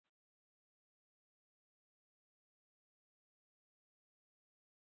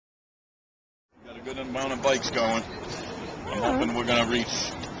a good amount of bikes going. I'm hoping we're going to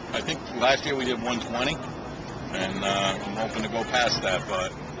reach, I think last year we did 120, and I'm hoping to go past that,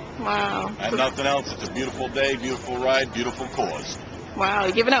 but wow. and nothing else. It's a beautiful day, beautiful ride, beautiful cause. Wow,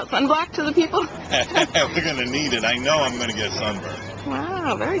 you giving out sunblock to the people? We're going to need it. I know I'm going to get sunburned.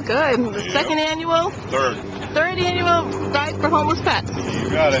 Wow, very good. The second annual? Third annual Ride for Homeless Pets. You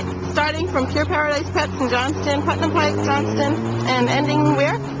got it. Starting from Pure Paradise Pets in Johnston, Putnam Pike, Johnston, and ending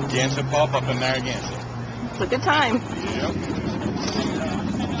where? Jansen Pub up in Narragansett. It's a good time. Yep.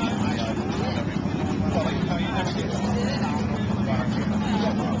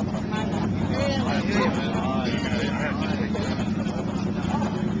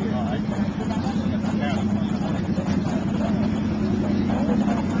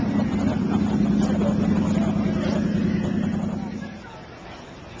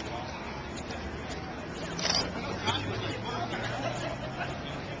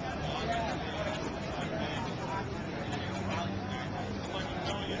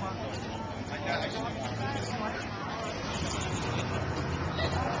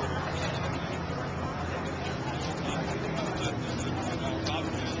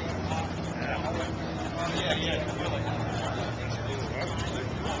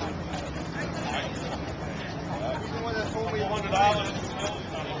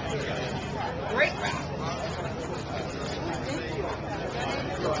 Great.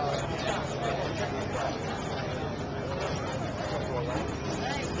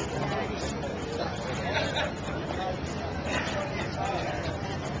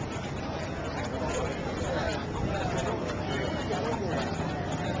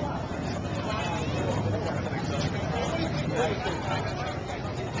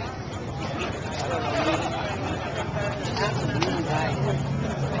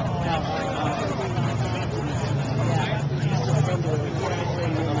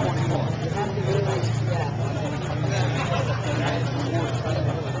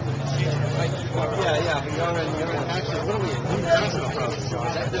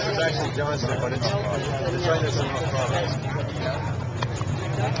 This is actually Johnston, but it's right next to North Providence.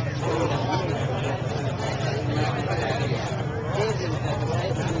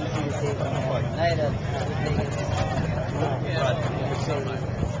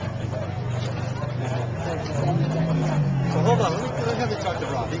 So hold on, let me have you talk to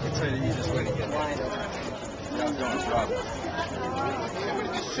Rob. He can tell you the easiest way to get Everybody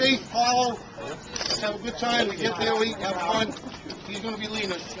be safe, follow. Let's have a good time. We get there, we have fun. He's going to be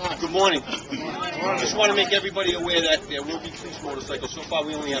leading us. John. Good morning. Just want to make everybody aware that there will be 3 motorcycles. So far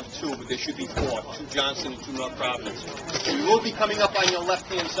we only have 2, but there should be 4. 2 Johnston and 2 North Providence. We will be coming up on your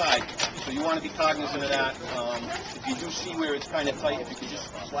left-hand side, so you want to be cognizant of that. If you do see where it's kind of tight, if you could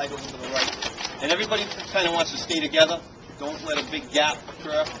just slide over to the right. And everybody kind of wants to stay together. Don't let a big gap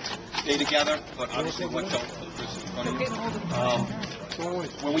occur. Stay together, but obviously watch out for the person in front of you.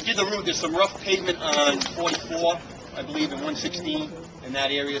 When we did the route, there's some rough pavement on 44, I believe, and 116 in that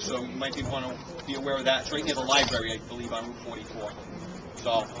area, so you might want to be aware of that. It's right near the library, I believe, on Route 44.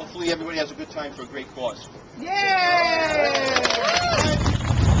 So hopefully everybody has a good time for a great cause. Yay!